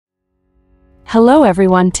Hello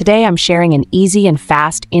everyone, today I'm sharing an easy and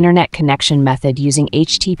fast internet connection method using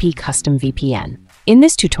HTTP Custom VPN. In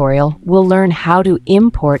this tutorial, we'll learn how to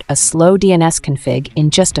import a slow DNS config in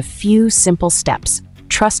just a few simple steps.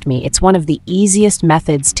 Trust me, it's one of the easiest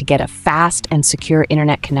methods to get a fast and secure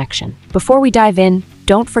internet connection. Before we dive in,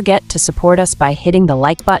 don't forget to support us by hitting the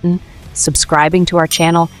like button, subscribing to our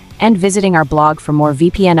channel, and visiting our blog for more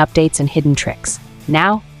VPN updates and hidden tricks.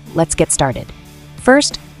 Now, let's get started.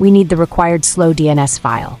 First, we need the required slow DNS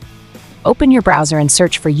file. Open your browser and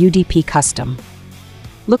search for HTTP Custom.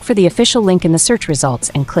 Look for the official link in the search results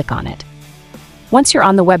and click on it. Once you're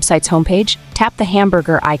on the website's homepage, tap the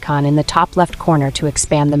hamburger icon in the top left corner to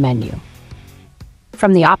expand the menu.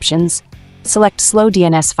 From the options, select Slow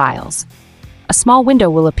DNS Files. A small window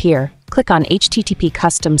will appear. Click on HTTP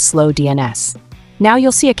Custom Slow DNS. Now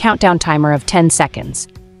you'll see a countdown timer of 10 seconds.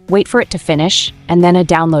 Wait for it to finish, and then a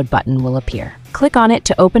download button will appear. Click on it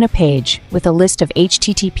to open a page with a list of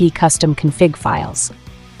HTTP custom config files.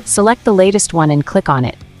 Select the latest one and click on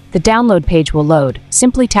it. The download page will load.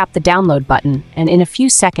 Simply tap the download button, and in a few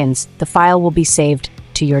seconds, the file will be saved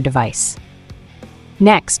to your device.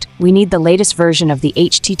 Next, we need the latest version of the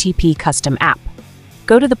HTTP Custom app.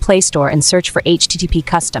 Go to the Play Store and search for HTTP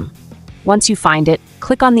Custom. Once you find it,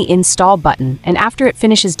 click on the Install button, and after it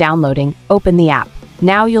finishes downloading, open the app.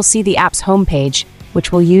 Now you'll see the app's homepage,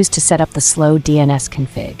 which we'll use to set up the slow DNS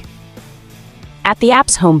config. At the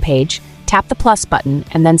app's homepage, tap the plus button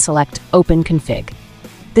and then select Open Config.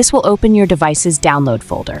 This will open your device's download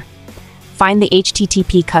folder. Find the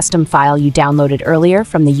HTTP custom file you downloaded earlier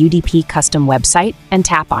from the HTTP Custom website and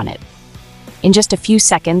tap on it. In just a few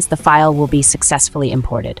seconds, the file will be successfully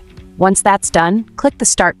imported. Once that's done, click the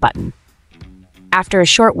Start button. After a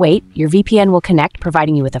short wait, your VPN will connect,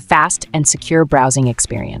 providing you with a fast and secure browsing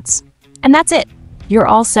experience. And that's it! You're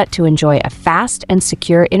all set to enjoy a fast and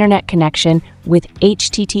secure internet connection with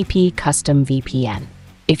HTTP Custom VPN.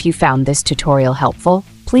 If you found this tutorial helpful,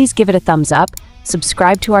 please give it a thumbs up,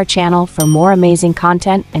 subscribe to our channel for more amazing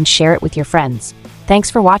content, and share it with your friends. Thanks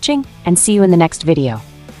for watching, and see you in the next video.